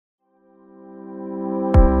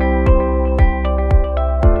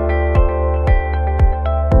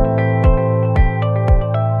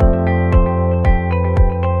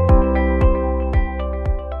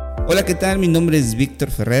Hola, ¿qué tal? Mi nombre es Víctor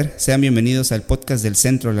Ferrer. Sean bienvenidos al podcast del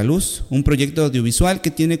Centro La Luz, un proyecto audiovisual que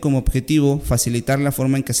tiene como objetivo facilitar la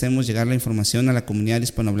forma en que hacemos llegar la información a la comunidad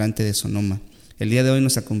hispanohablante de Sonoma. El día de hoy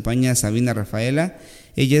nos acompaña Sabina Rafaela.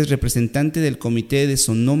 Ella es representante del Comite de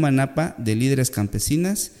Sonoma-Napa de Lideres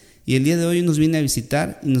Campesinas y el día de hoy nos viene a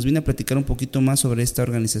visitar y nos viene a platicar un poquito más sobre esta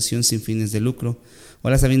organización sin fines de lucro.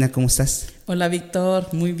 Hola Sabina, ¿cómo estás? Hola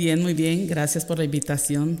Víctor, muy bien, gracias por la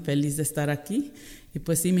invitación, feliz de estar aquí. Y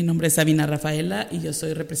pues sí, mi nombre es Sabina Rafaela y yo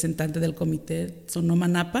soy representante del Comité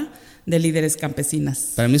Sonoma-Napa de Lideres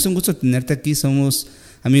Campesinas. Para mí es un gusto tenerte aquí, somos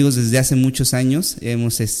amigos desde hace muchos años,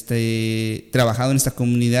 hemos trabajado en esta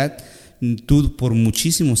comunidad, tú por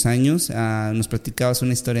muchísimos años, nos platicabas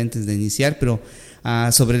una historia antes de iniciar, pero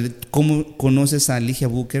sobre cómo conoces a Ligia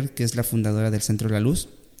Booker, que es la fundadora del Centro La Luz.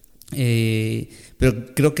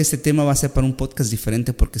 Pero creo que este tema va a ser para un podcast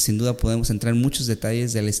diferente porque sin duda podemos entrar en muchos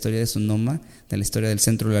detalles de la historia de Sonoma, de la historia del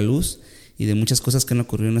Centro La Luz y de muchas cosas que han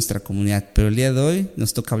ocurrido en nuestra comunidad. Pero el día de hoy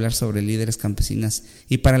nos toca hablar sobre Líderes Campesinas.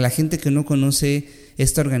 Y para la gente que no conoce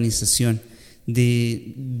esta organización,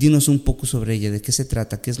 dinos un poco sobre ella, de qué se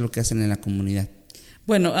trata, qué es lo que hacen en la comunidad.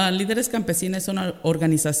 Bueno, Líderes Campesinas es una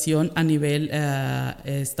organización a nivel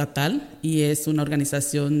estatal y es una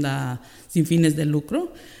organización sin fines de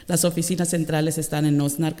lucro. Las oficinas centrales están en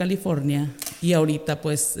Oxnard, California, y ahorita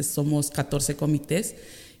pues somos 14 comités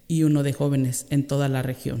y uno de jóvenes en toda la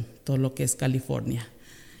región, todo lo que es California.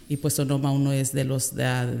 Y pues Sonoma uno es de los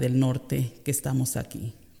del norte que estamos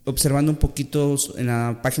aquí. Observando un poquito en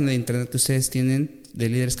la página de internet que ustedes tienen de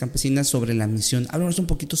Líderes Campesinas sobre la misión. Háblanos un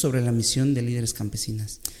poquito sobre la misión de Líderes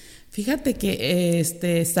Campesinas. Fíjate que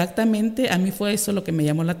exactamente a mí fue eso lo que me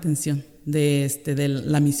llamó la atención de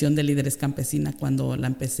la misión de Líderes Campesinas cuando la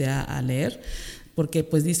empecé a leer, porque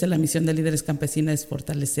pues dice la misión de Líderes Campesinas es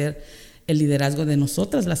fortalecer el liderazgo de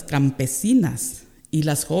nosotras, las campesinas y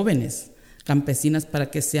las jóvenes campesinas para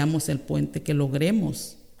que seamos el puente que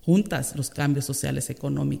logremos juntas los cambios sociales,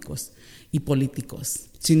 económicos y políticos.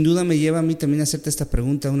 Sin duda me lleva a mí también a hacerte esta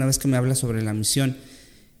pregunta una vez que me hablas sobre la misión.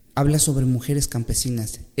 Habla sobre mujeres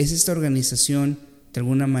campesinas. ¿Es esta organización de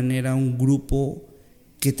alguna manera un grupo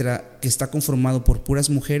que está conformado por puras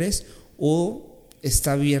mujeres o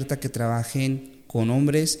está abierta a que trabajen con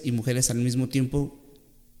hombres y mujeres al mismo tiempo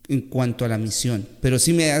en cuanto a la misión? Pero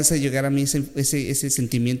sí me hace llegar a mí ese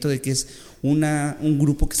sentimiento de que es un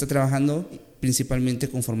grupo que está trabajando principalmente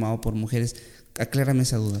conformado por mujeres. Aclárame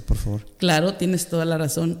esa duda, por favor. Claro, tienes toda la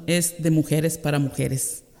razón. Es de mujeres para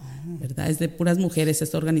mujeres, ¿verdad? Es de puras mujeres.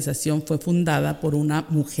 Esta organización fue fundada por una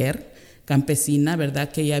mujer campesina,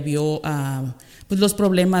 ¿verdad? Que ella vio pues los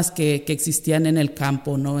problemas que existían en el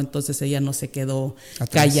campo, ¿no? Entonces ella no se quedó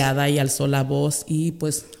callada y alzó la voz y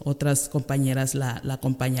pues otras compañeras la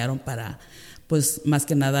acompañaron para pues más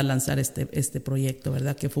que nada lanzar este proyecto,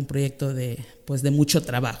 ¿verdad? Que fue un proyecto de mucho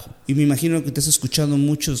trabajo. Y me imagino que te has escuchado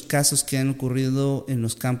muchos casos que han ocurrido en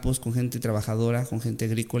los campos con gente trabajadora, con gente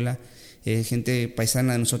agrícola, gente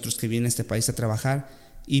paisana de nosotros que viene a este país a trabajar,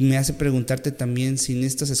 y me hace preguntarte también si en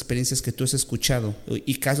estas experiencias que tú has escuchado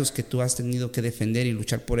y casos que tú has tenido que defender y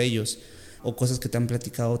luchar por ellos, o cosas que te han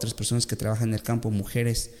platicado otras personas que trabajan en el campo,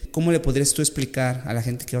 mujeres, ¿cómo le podrías tú explicar a la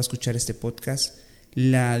gente que va a escuchar este podcast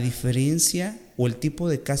la diferencia o el tipo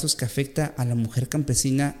de casos que afecta a la mujer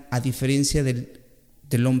campesina a diferencia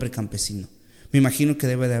del hombre campesino? Me imagino que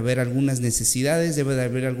debe de haber algunas necesidades, debe de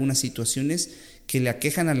haber algunas situaciones que le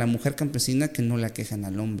aquejan a la mujer campesina que no le aquejan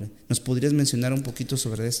al hombre. ¿Nos podrías mencionar un poquito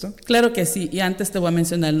sobre esto? Claro que sí, y antes te voy a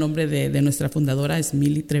mencionar el nombre de nuestra fundadora, es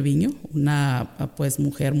Mili Treviño, una pues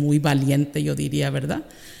mujer muy valiente, yo diría, ¿verdad?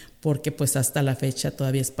 Porque pues hasta la fecha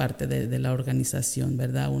todavía es parte de la organización,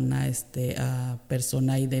 ¿verdad? Una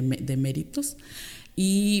persona ahí de méritos.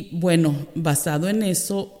 Y bueno, basado en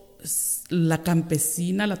eso, la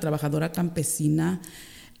campesina, la trabajadora campesina,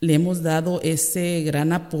 le hemos dado ese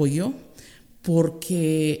gran apoyo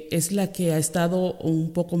porque es la que ha estado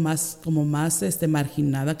un poco más,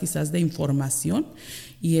 marginada quizás de información,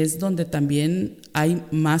 y es donde también hay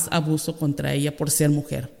más abuso contra ella por ser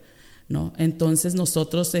mujer, ¿no? Entonces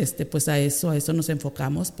nosotros pues a eso nos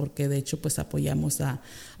enfocamos, porque de hecho pues apoyamos a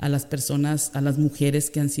las personas, a las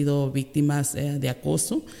mujeres que han sido víctimas de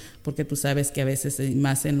acoso, porque tú sabes que a veces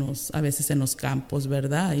más en los campos,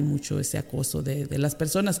 ¿verdad? Hay mucho ese acoso de las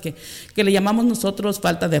personas que le llamamos nosotros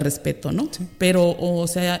falta de respeto, ¿no? Sí. Pero o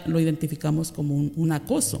sea, lo identificamos como un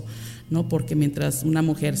acoso, ¿no? Porque mientras una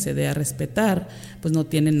mujer se dé a respetar, pues no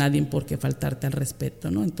tiene nadie por qué faltarte al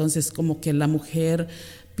respeto, ¿no? Entonces como que la mujer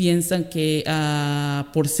piensan que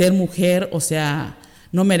por ser mujer, o sea,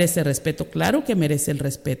 no merece respeto. Claro que merece el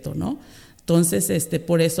respeto, ¿no? Entonces,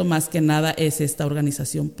 por eso más que nada es esta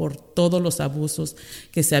organización, por todos los abusos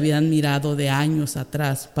que se habían mirado de años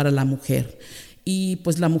atrás para la mujer. Y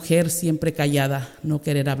pues la mujer siempre callada, no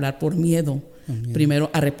querer hablar por miedo, primero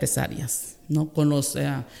a represalias, ¿no? Con los,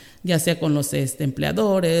 ya sea con los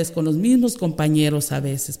empleadores, con los mismos compañeros a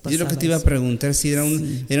veces. Yo lo que te iba a preguntar, si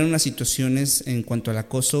eran unas situaciones en cuanto al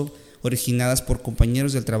acoso originadas por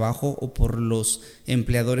compañeros del trabajo o por los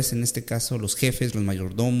empleadores, en este caso los jefes, los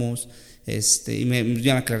mayordomos. Y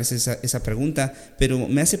ya me aclaraste esa pregunta, pero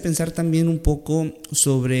me hace pensar también un poco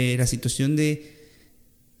sobre la situación de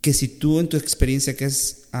que si tú en tu experiencia que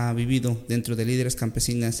has vivido dentro de Líderes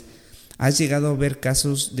Campesinas has llegado a ver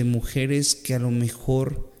casos de mujeres que a lo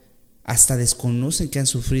mejor hasta desconocen que han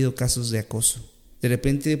sufrido casos de acoso. De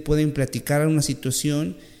repente pueden platicar una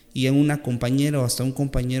situación y a una compañera o hasta un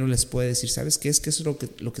compañero les puede decir, ¿sabes qué? Es que eso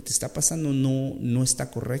lo que te está pasando no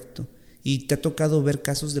está correcto. Y te ha tocado ver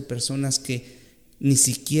casos de personas que ni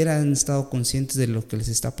siquiera han estado conscientes de lo que les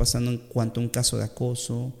está pasando en cuanto a un caso de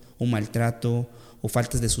acoso o maltrato o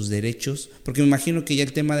faltas de sus derechos, porque me imagino que ya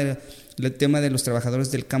el tema de los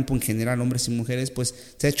trabajadores del campo en general, hombres y mujeres, pues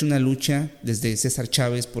se ha hecho una lucha desde César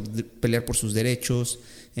Chávez por pelear por sus derechos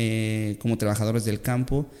como trabajadores del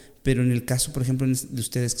campo, pero en el caso, por ejemplo, de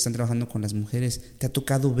ustedes que están trabajando con las mujeres, ¿te ha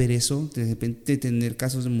tocado ver eso? De repente tener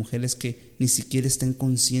casos de mujeres que ni siquiera estén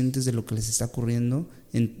conscientes de lo que les está ocurriendo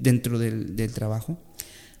dentro del trabajo.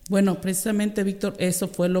 Bueno, precisamente, Víctor, eso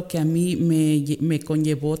fue lo que a mí me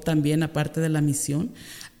conllevó también, aparte de la misión,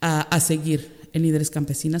 a seguir en Líderes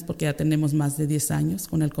Campesinas, porque ya tenemos más de 10 años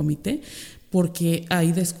con el comité, porque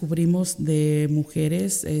ahí descubrimos de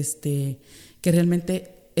mujeres que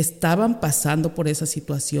realmente estaban pasando por esa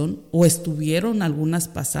situación o estuvieron algunas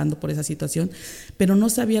pasando por esa situación, pero no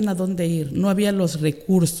sabían a dónde ir, no había los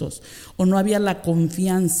recursos o no había la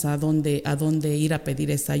confianza a dónde ir a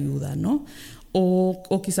pedir esa ayuda, ¿no?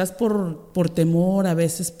 O quizás por temor, a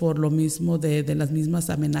veces por lo mismo de las mismas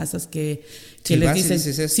amenazas que les dicen.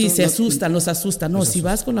 Sí, se asustan, los asustan. No, si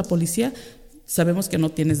vas con la policía, sabemos que no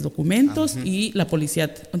tienes documentos. Ajá. Y la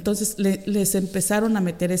policía. Entonces les empezaron a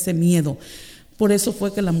meter ese miedo. Por eso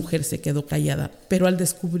fue que la mujer se quedó callada. Pero al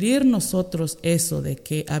descubrir nosotros eso de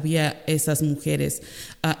que había esas mujeres,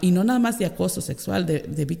 y no nada más de acoso sexual,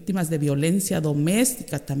 de víctimas de violencia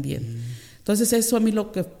doméstica también. Entonces eso a mí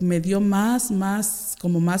lo que me dio más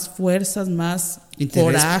fuerzas, más interés,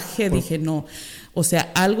 coraje, dije no, o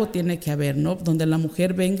sea, algo tiene que haber, ¿no? Donde la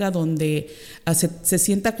mujer venga, donde se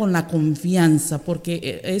sienta con la confianza,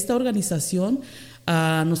 porque esta organización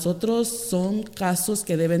a nosotros son casos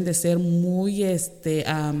que deben de ser muy,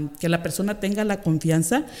 que la persona tenga la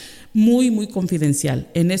confianza muy, muy confidencial.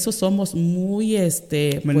 En eso somos muy,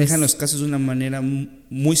 manejan los casos de una manera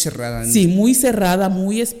muy cerrada, ¿no? Sí, muy cerrada,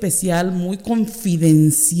 muy especial, muy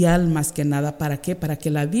confidencial más que nada. ¿Para qué? Para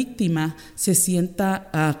que la víctima se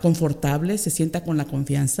sienta confortable, se sienta con la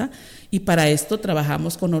confianza. Y para esto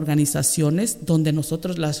trabajamos con organizaciones donde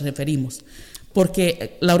nosotros las referimos.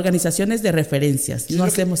 Porque la organización es de referencias, no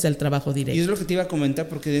hacemos el trabajo directo. Y es lo que te iba a comentar,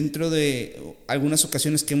 porque dentro de algunas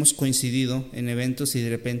ocasiones que hemos coincidido en eventos y de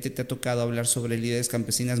repente te ha tocado hablar sobre Líderes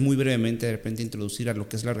Campesinas, muy brevemente, de repente introducir a lo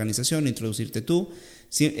que es la organización, introducirte tú,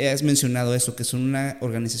 sí, has mencionado eso, que son una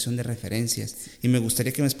organización de referencias, y me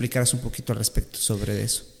gustaría que me explicaras un poquito al respecto sobre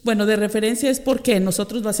eso. Bueno, de referencia es porque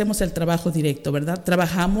nosotros hacemos el trabajo directo, ¿verdad?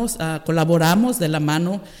 Trabajamos, colaboramos de la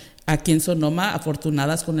mano. Aquí en Sonoma,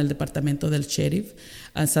 afortunadas con el departamento del sheriff.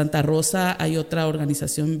 En Santa Rosa hay otra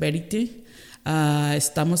organización, Verity.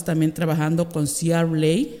 Estamos también trabajando con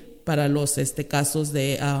CRLA para los casos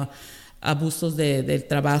de abusos del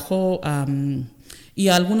trabajo y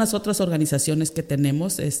algunas otras organizaciones que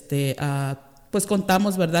tenemos. Pues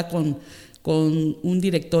contamos, ¿verdad?, con un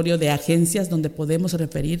directorio de agencias donde podemos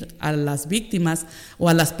referir a las víctimas o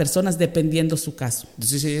a las personas dependiendo su caso.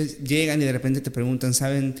 Entonces ellos llegan y de repente te preguntan,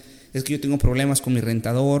 ¿saben? Es que yo tengo problemas con mi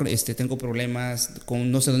rentador, tengo problemas con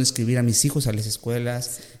no sé dónde escribir a mis hijos a las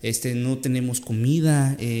escuelas, no tenemos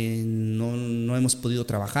comida, no hemos podido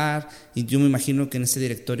trabajar, y yo me imagino que en este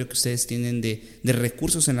directorio que ustedes tienen de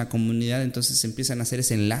recursos en la comunidad, entonces empiezan a hacer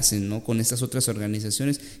ese enlace, ¿no?, con estas otras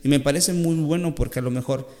organizaciones, y me parece muy bueno porque a lo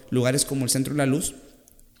mejor lugares como el Centro de la Luz,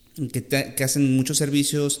 que hacen muchos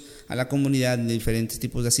servicios a la comunidad de diferentes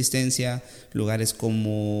tipos de asistencia, lugares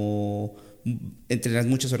como entre las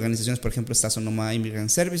muchas organizaciones, por ejemplo, está Sonoma Immigrant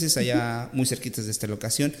Services, allá muy cerquitas de esta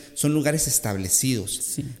locación, son lugares establecidos,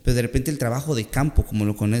 sí. Pero de repente el trabajo de campo, como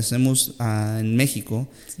lo conocemos en México,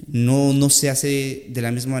 sí. no se hace de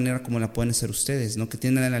la misma manera como la pueden hacer ustedes, ¿no? Que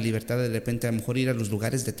tienen la libertad de repente a lo mejor ir a los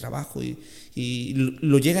lugares de trabajo y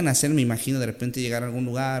lo llegan a hacer, me imagino, de repente llegar a algún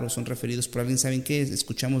lugar o son referidos por alguien, ¿saben qué?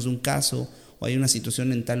 Escuchamos de un caso o hay una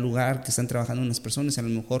situación en tal lugar que están trabajando unas personas, a lo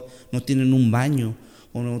mejor no tienen un baño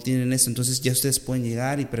o no tienen eso, entonces ya ustedes pueden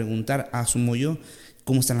llegar y preguntar, asumo yo,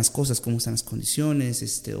 cómo están las cosas, cómo están las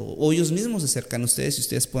condiciones, o ellos mismos se acercan a ustedes y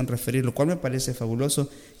ustedes pueden referir, lo cual me parece fabuloso.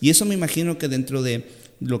 Y eso me imagino que dentro de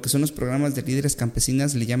lo que son los programas de líderes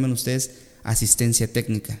campesinas le llaman ustedes asistencia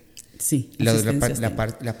técnica. Sí,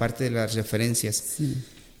 la parte de las referencias. Sí.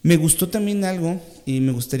 Me gustó también algo y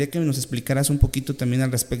me gustaría que nos explicaras un poquito también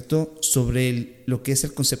al respecto sobre lo que es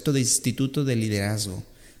el concepto de instituto de liderazgo.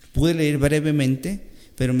 Pude leer brevemente,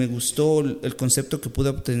 pero me gustó el concepto que pude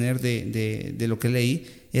obtener de lo que leí,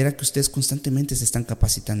 era que ustedes constantemente se están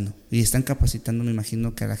capacitando, y están capacitando, me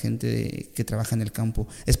imagino, que a la gente que trabaja en el campo.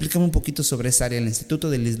 Explícame un poquito sobre esa área, el Instituto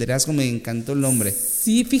de Liderazgo, me encantó el nombre.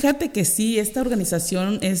 Sí, fíjate que sí, esta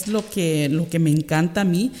organización es lo que me encanta a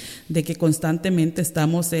mí, de que constantemente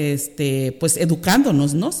estamos pues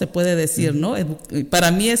educándonos, ¿no? Se puede decir, ¿no?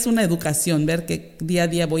 Para mí es una educación, ver que día a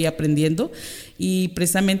día voy aprendiendo, y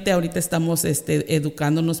precisamente ahorita estamos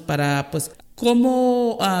educándonos para pues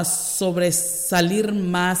cómo sobresalir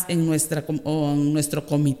más en nuestro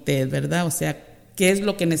comité, ¿verdad? O sea, qué es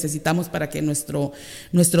lo que necesitamos para que nuestro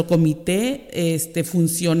comité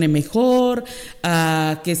funcione mejor,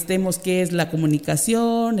 qué es la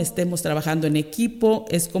comunicación, estemos trabajando en equipo,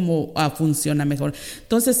 es como funciona mejor.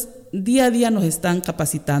 Entonces, día a día nos están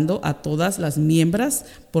capacitando a todas las miembros,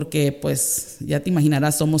 porque pues ya te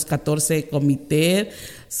imaginarás, somos 14 comités,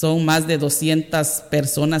 son más de 200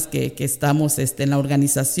 personas que estamos en la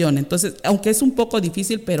organización. Entonces, aunque es un poco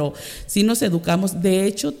difícil, pero sí nos educamos. De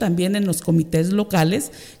hecho, también en los comités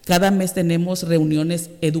locales, cada mes tenemos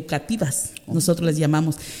reuniones educativas, nosotros les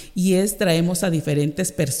llamamos, y traemos a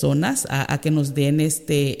diferentes personas a que nos den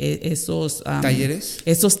esos talleres.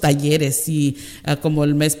 Esos talleres, y como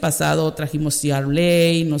el mes pasado trajimos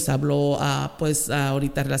CRLA, nos habló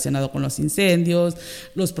ahorita relacionado con los incendios,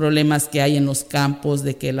 los problemas que hay en los campos,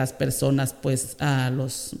 de que las personas pues a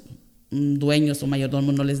los dueños o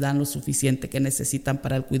mayordomos no les dan lo suficiente que necesitan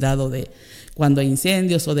para el cuidado de cuando hay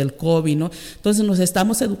incendios o del COVID, ¿no? Entonces nos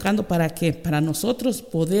estamos educando para ¿qué? Para nosotros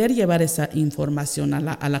poder llevar esa información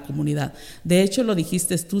a la comunidad. De hecho, lo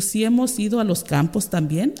dijiste tú, sí hemos ido a los campos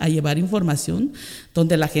también a llevar información,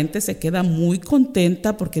 donde la gente se queda muy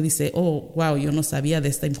contenta porque dice, oh, wow, yo no sabía de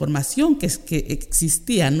esta información que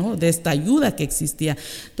existía, ¿no? De esta ayuda que existía.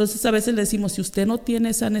 Entonces a veces le decimos, si usted no tiene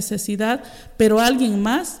esa necesidad, pero alguien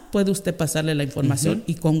más, puede usted pasarle la información,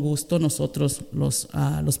 y con gusto nosotros los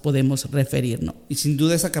podemos referir, ¿no? Y sin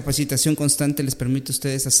duda esa capacitación constante les permite a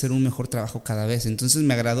ustedes hacer un mejor trabajo cada vez. Entonces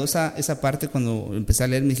me agradó esa parte cuando empecé a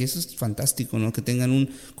leer, me dije, eso es fantástico, ¿no? Que tengan un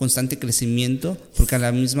constante crecimiento, porque a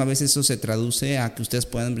la misma vez eso se traduce a que ustedes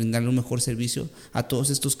puedan brindarle un mejor servicio a todos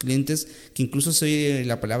estos clientes, que incluso soy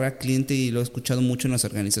la palabra cliente y lo he escuchado mucho en las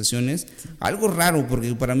organizaciones. Sí. Algo raro,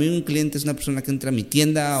 porque para mí un cliente es una persona que entra a mi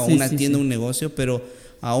tienda o una tienda, un negocio, pero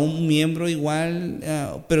a un miembro igual,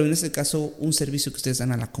 pero en este caso un servicio que ustedes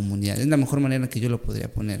dan a la comunidad. Es la mejor manera que yo lo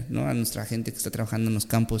podría poner, ¿no? A nuestra gente que está trabajando en los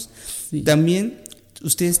campos. Sí. También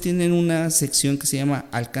ustedes tienen una sección que se llama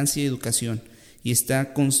Alcance y Educación, y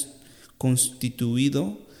está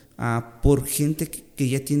constituido por gente que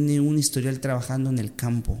ya tiene un historial trabajando en el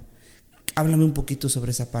campo. Háblame un poquito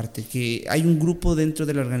sobre esa parte, que hay un grupo dentro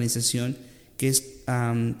de la organización que es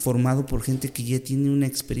formado por gente que ya tiene una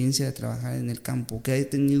experiencia de trabajar en el campo, que ha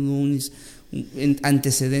tenido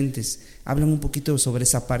antecedentes. Háblame un poquito sobre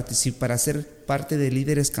esa parte. Si para ser parte de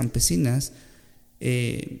Líderes Campesinas,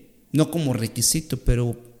 no como requisito,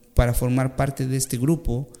 pero para formar parte de este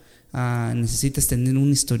grupo, ¿necesitas tener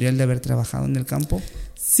un historial de haber trabajado en el campo?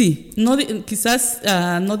 Sí, quizás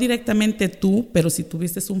no directamente tú, pero si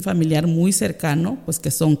tuviste un familiar muy cercano, pues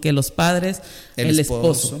que son los padres, el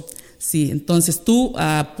esposo. Sí, entonces tú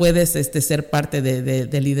puedes ser parte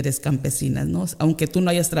de Líderes Campesinas, ¿no? Aunque tú no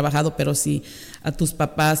hayas trabajado, pero si a tus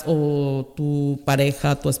papás o tu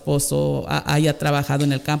pareja, tu esposo haya trabajado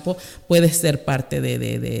en el campo, puedes ser parte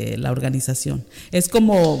de la organización. Es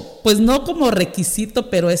como, pues no como requisito,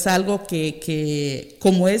 pero es algo que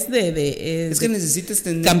como es es que necesitas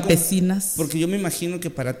tener campesinas. Porque yo me imagino que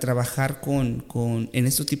para trabajar en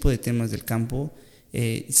este tipo de temas del campo,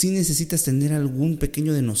 sí necesitas tener algún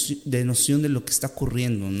pequeño de noción de lo que está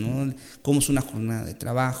ocurriendo, ¿no? Cómo es una jornada de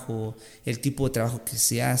trabajo, el tipo de trabajo que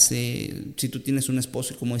se hace. Si tú tienes un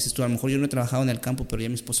esposo y como dices tú, a lo mejor yo no he trabajado en el campo, pero ya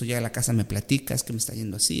mi esposo llega a la casa, me platica, es que me está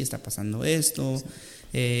yendo así, está pasando esto.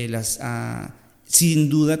 Sí. Sin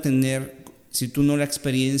duda tener, si tú no la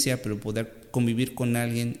experiencia, pero poder convivir con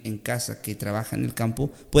alguien en casa que trabaja en el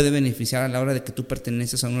campo puede beneficiar a la hora de que tú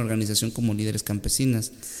perteneces a una organización como Líderes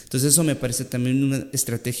Campesinas. Entonces eso me parece también una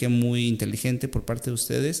estrategia muy inteligente por parte de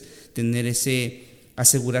ustedes,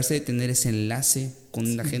 asegurarse de tener ese enlace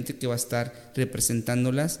con la gente que va a estar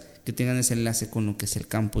representándolas, que tengan ese enlace con lo que es el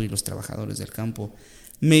campo y los trabajadores del campo.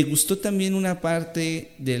 Me gustó también una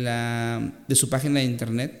parte de su página de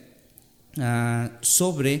internet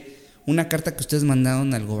sobre una carta que ustedes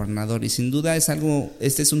mandaron al gobernador, y sin duda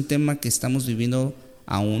este es un tema que estamos viviendo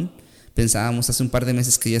aún. Pensábamos hace un par de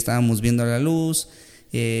meses que ya estábamos viendo la luz,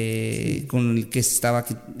 con el que se estaba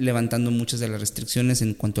levantando muchas de las restricciones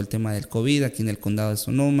en cuanto al tema del COVID aquí en el condado de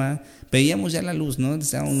Sonoma. Veíamos ya la luz, ¿no?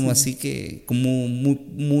 Estábamos así que como muy,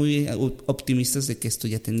 muy optimistas de que esto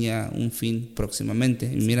ya tenía un fin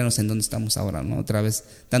próximamente, y míranos en dónde estamos ahora, ¿no? Otra vez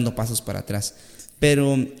dando pasos para atrás.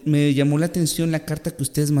 Pero me llamó la atención la carta que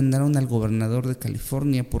ustedes mandaron al gobernador de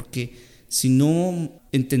California, porque si no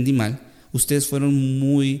entendí mal, ustedes fueron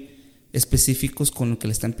muy específicos con lo que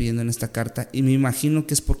le están pidiendo en esta carta, y me imagino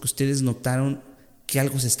que es porque ustedes notaron que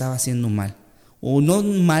algo se estaba haciendo mal, o no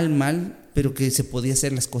mal, pero que se podía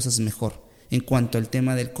hacer las cosas mejor en cuanto al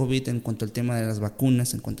tema del COVID, en cuanto al tema de las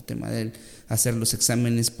vacunas, en cuanto al tema de hacer los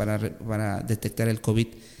exámenes para detectar el COVID.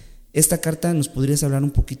 Esta carta, ¿nos podrías hablar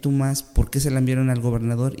un poquito más por qué se la enviaron al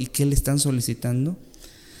gobernador y qué le están solicitando?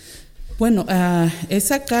 Bueno,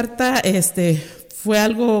 esa carta fue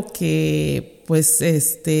algo que pues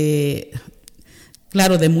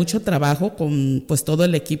claro, de mucho trabajo con pues todo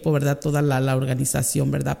el equipo, ¿verdad? Toda la organización,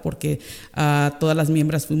 ¿verdad? Porque todas las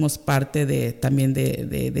miembros fuimos parte también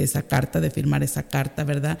de esa carta, de firmar esa carta,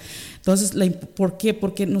 ¿verdad? Entonces, ¿por qué?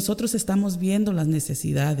 Porque nosotros estamos viendo las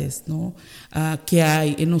necesidades, ¿no? Que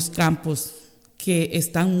hay en los campos que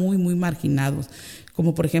están muy, muy marginados,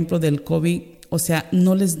 como por ejemplo del COVID. O sea,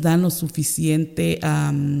 no les dan el suficiente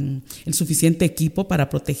equipo para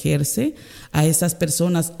protegerse a esas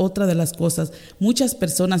personas. Otra de las cosas, muchas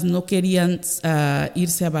personas no querían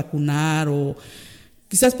irse a vacunar, o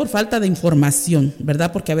quizás por falta de información,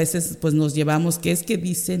 ¿verdad? Porque a veces pues nos llevamos que es que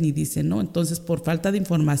dicen y dicen, ¿no? Entonces, por falta de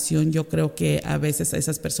información, yo creo que a veces a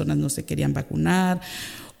esas personas no se querían vacunar,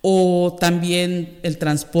 o también el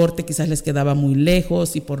transporte quizás les quedaba muy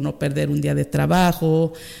lejos, y por no perder un día de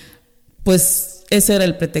trabajo, pues ese era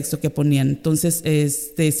el pretexto que ponían. Entonces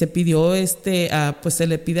se pidió pues se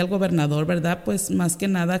le pide al gobernador, ¿verdad? Pues más que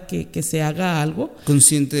nada que se haga algo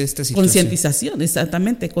consciente de esta situación. Concientización,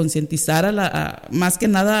 exactamente, concientizar más que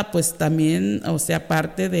nada, pues también, o sea,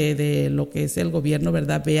 parte de lo que es el gobierno,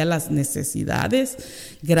 ¿verdad? Vea las necesidades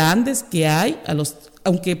grandes que hay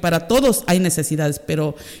aunque para todos hay necesidades,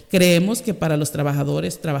 pero creemos que para los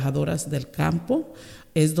trabajadoras del campo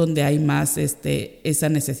es donde hay más esa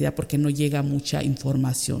necesidad, porque no llega mucha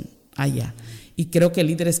información allá. Y creo que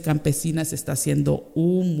Líderes Campesinas está haciendo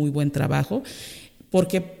un muy buen trabajo,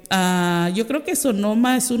 porque yo creo que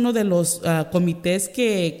Sonoma es uno de los comités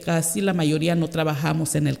que casi la mayoría no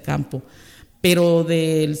trabajamos en el campo, pero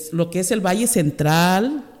de lo que es el Valle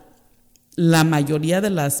Central, la mayoría de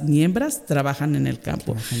las miembros trabajan en el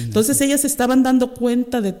campo. Entonces ellas estaban dando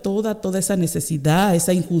cuenta de toda esa necesidad,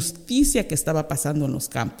 esa injusticia que estaba pasando en los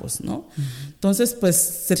campos, ¿no? Entonces, pues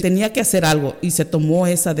se tenía que hacer algo, y se tomó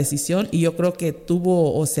esa decisión, y yo creo que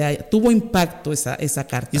tuvo impacto esa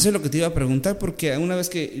carta. Y eso es lo que te iba a preguntar, porque una vez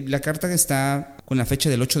que la carta está con la fecha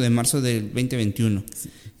del 8 de marzo del 2021, sí,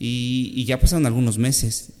 y ya pasaron algunos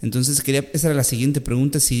meses. Entonces esa era la siguiente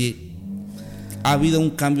pregunta, si ¿ha habido un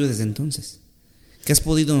cambio desde entonces? ¿Qué has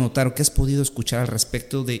podido notar o qué has podido escuchar al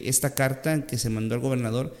respecto de esta carta que se mandó al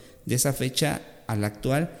gobernador de esa fecha a la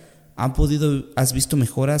actual? ¿Has visto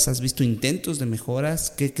mejoras? ¿Has visto intentos de mejoras?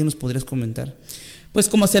 ¿Qué nos podrías comentar? Pues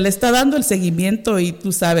como se le está dando el seguimiento, y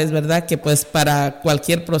tú sabes, ¿verdad?, que pues para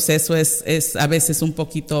cualquier proceso es a veces un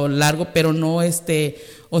poquito largo, pero no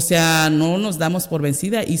o sea, no nos damos por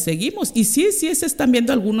vencida y seguimos. Y sí se están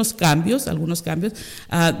viendo algunos cambios.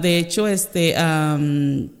 De hecho,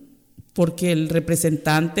 porque el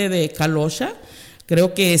representante de Calosha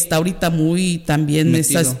creo que está ahorita muy también,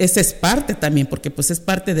 esa es parte también, porque pues es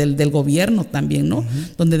parte del gobierno también, ¿no? Uh-huh.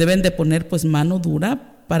 Donde deben de poner pues mano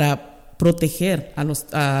dura para proteger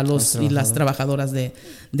a los y las trabajadoras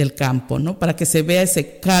del campo, ¿no? Para que se vea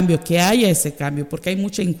ese cambio, que haya ese cambio, porque hay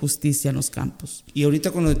mucha injusticia en los campos. Y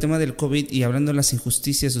ahorita con el tema del COVID y hablando de las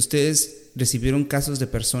injusticias, ¿ustedes recibieron casos de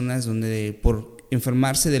personas donde por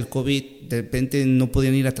enfermarse del COVID de repente no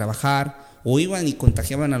podían ir a trabajar o iban y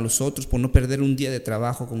contagiaban a los otros por no perder un día de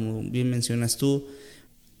trabajo, como bien mencionas tú?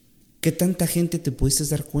 ¿Qué tanta gente te pudiste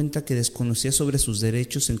dar cuenta que desconocía sobre sus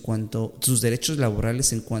derechos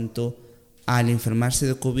laborales en cuanto al enfermarse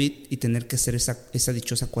de COVID y tener que hacer esa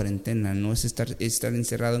dichosa cuarentena, ¿no? Es estar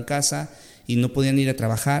encerrado en casa y no podían ir a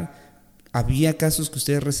trabajar? Había casos que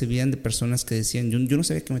ustedes recibían de personas que decían, yo no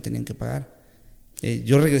sabía que me tenían que pagar.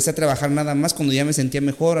 Yo regresé a trabajar nada más cuando ya me sentía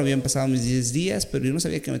mejor, habían pasado mis 10 días, pero yo no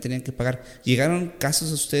sabía que me tenían que pagar. ¿Llegaron casos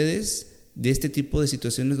a ustedes de este tipo de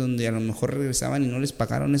situaciones donde a lo mejor regresaban y no les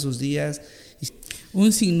pagaron esos días?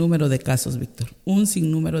 Un sinnúmero de casos, Víctor, un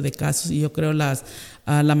sinnúmero de casos, y yo creo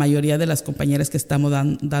la mayoría de las compañeras que estamos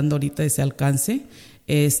dando ahorita ese alcance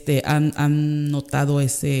han notado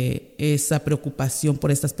esa preocupación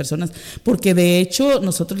por estas personas, porque de hecho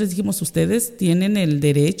nosotros les dijimos, ustedes tienen el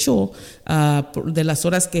derecho de las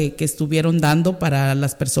horas que estuvieron dando para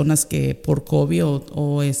las personas que por COVID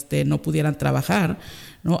o no pudieran trabajar,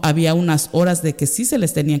 ¿no? Había unas horas de que sí se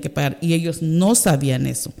les tenían que pagar y ellos no sabían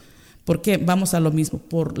eso. ¿Por qué? Vamos a lo mismo,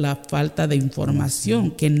 por la falta de información,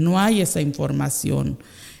 que no hay esa información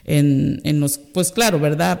en los, pues claro,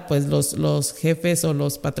 ¿verdad? Pues los jefes o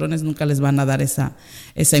los patrones nunca les van a dar esa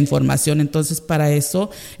información. Entonces, para eso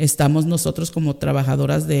estamos nosotros como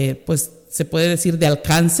trabajadoras pues se puede decir de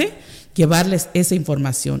alcance, llevarles esa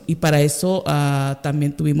información, y para eso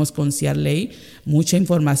también tuvimos con CIARLEY mucha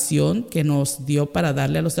información que nos dio para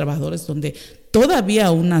darle a los trabajadores, donde todavía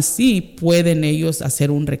aún así pueden ellos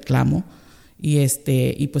hacer un reclamo, y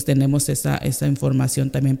pues tenemos esa información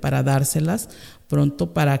también para dárselas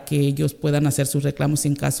pronto para que ellos puedan hacer sus reclamos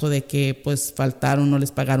en caso de que pues faltaron, no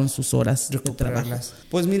les pagaron sus horas de trabajo.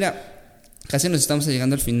 Pues mira, casi nos estamos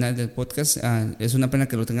llegando al final del podcast. Es una pena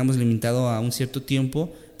que lo tengamos limitado a un cierto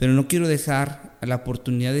tiempo, pero no quiero dejar la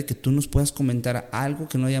oportunidad de que tú nos puedas comentar algo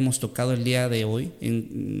que no hayamos tocado el día de hoy,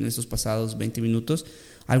 en estos pasados 20 minutos,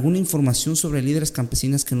 alguna información sobre líderes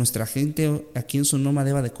campesinas que nuestra gente aquí en Sonoma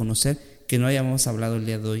deba de conocer, que no hayamos hablado el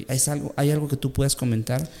día de hoy. ¿Hay algo que tú puedas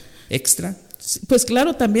comentar extra? Pues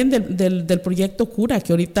claro, también del proyecto Cura,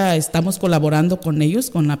 que ahorita estamos colaborando con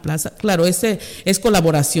ellos, con la plaza. Claro, ese es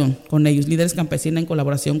colaboración con ellos, Líderes Campesinas en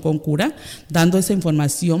colaboración con Cura, dando esa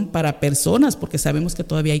información para personas, porque sabemos que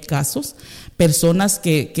todavía hay casos, personas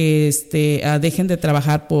que dejen de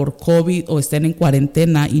trabajar por COVID o estén en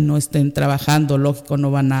cuarentena y no estén trabajando, lógico,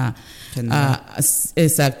 no van a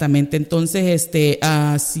exactamente. Entonces,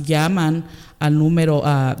 si llaman al número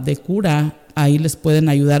de Cura, ahí les pueden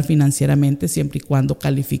ayudar financieramente siempre y cuando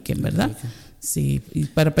califiquen, ¿verdad? Sí, y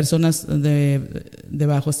para personas de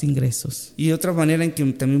bajos ingresos. Y otra manera en que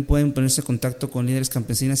también pueden ponerse en contacto con Líderes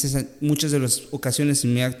Campesinas es muchas de las ocasiones, y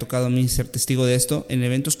me ha tocado a mí ser testigo de esto, en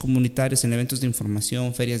eventos comunitarios, en eventos de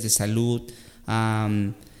información, ferias de salud.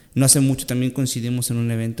 No hace mucho también coincidimos en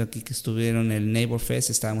un evento aquí que estuvieron, el Neighbor Fest,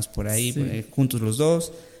 estábamos por ahí, sí, juntos los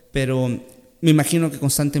dos, pero me imagino que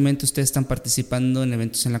constantemente ustedes están participando en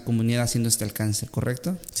eventos en la comunidad haciendo este alcance,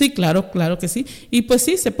 ¿correcto? Sí, claro que sí. Y pues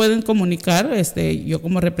sí, se pueden comunicar, yo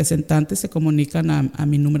como representante se comunican a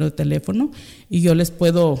mi número de teléfono y yo les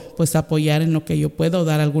puedo pues apoyar en lo que yo puedo,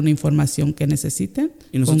 dar alguna información que necesiten.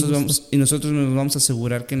 Y nosotros nos vamos a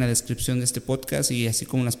asegurar que en la descripción de este podcast y así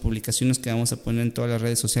como en las publicaciones que vamos a poner en todas las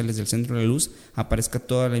redes sociales del Centro de la Luz aparezca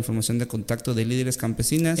toda la información de contacto de Líderes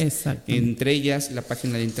Campesinas, entre ellas la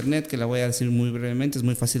página de internet, que la voy a decir muy brevemente, es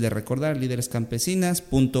muy fácil de recordar,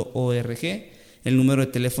 liderescampesinas.org. El número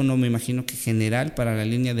de teléfono, me imagino que general para la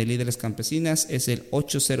línea de Líderes Campesinas es el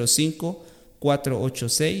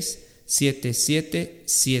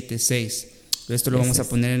 805-486-7776. Esto lo vamos a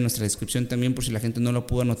poner en nuestra descripción también por si la gente no lo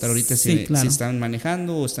pudo anotar ahorita, si están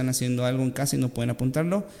manejando o están haciendo algo en casa y no pueden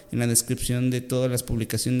apuntarlo. En la descripción de todas las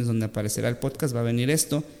publicaciones donde aparecerá el podcast va a venir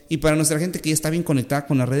esto. Y para nuestra gente que ya está bien conectada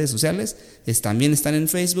con las redes sociales, también están en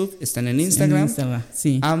Facebook, están en Instagram.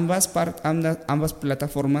 Sí. Ambas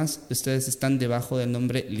plataformas, ustedes están debajo del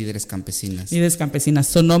nombre Líderes Campesinas. Líderes Campesinas,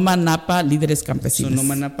 Sonoma-Napa, Líderes Campesinas.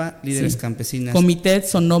 Sonoma-Napa, Líderes Campesinas. Comite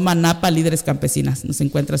Sonoma-Napa, Líderes Campesinas. Nos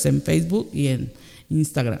encuentras en Facebook y en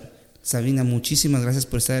Instagram. Sabina, muchísimas gracias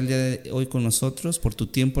por estar el día de hoy con nosotros, por tu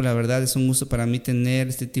tiempo. La verdad es un gusto para mí tener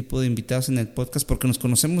este tipo de invitados en el podcast porque nos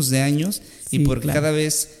conocemos de años y porque cada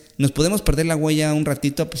vez Nos podemos perder la huella un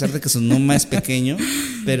ratito a pesar de que Sonoma es pequeño,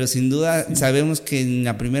 pero sin duda sabemos que en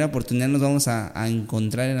la primera oportunidad nos vamos a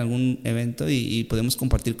encontrar en algún evento y podemos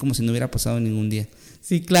compartir como si no hubiera pasado ningún día.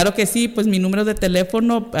 Sí, claro que sí, pues mi número de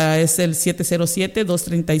teléfono es el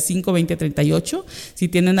 707-235-2038. Si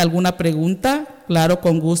tienen alguna pregunta, claro,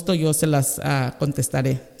 con gusto yo se las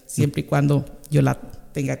contestaré, siempre y cuando yo la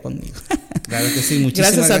tenga conmigo. Claro que sí,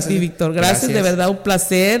 muchísimas gracias. A ti, Víctor, gracias, de verdad un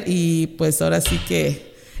placer, y pues ahora sí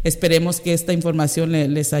que esperemos que esta información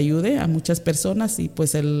les ayude a muchas personas, y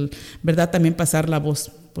pues verdad también pasar la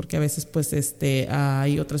voz, porque a veces pues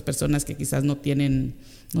hay otras personas que quizás no tienen,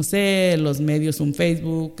 no sé, los medios, un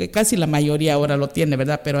Facebook, que casi la mayoría ahora lo tiene,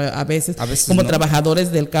 ¿verdad? Pero a veces como no.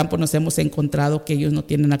 Trabajadores del campo nos hemos encontrado que ellos no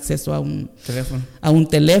tienen acceso a un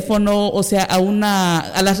teléfono, o sea,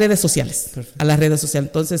 a las redes sociales. Perfecto. A las redes sociales.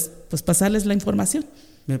 Entonces, pues pasarles la información.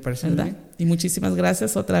 Me parece ¿verdad? Bien. Y muchísimas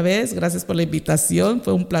gracias otra vez, gracias por la invitación.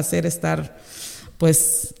 Fue un placer estar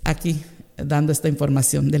pues aquí dando esta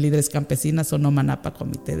información de Líderes Campesinas, Sonoma-Napa,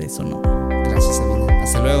 Comite de Sonoma. Gracias, Sabina.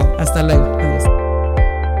 Hasta luego. Hasta luego. Adiós.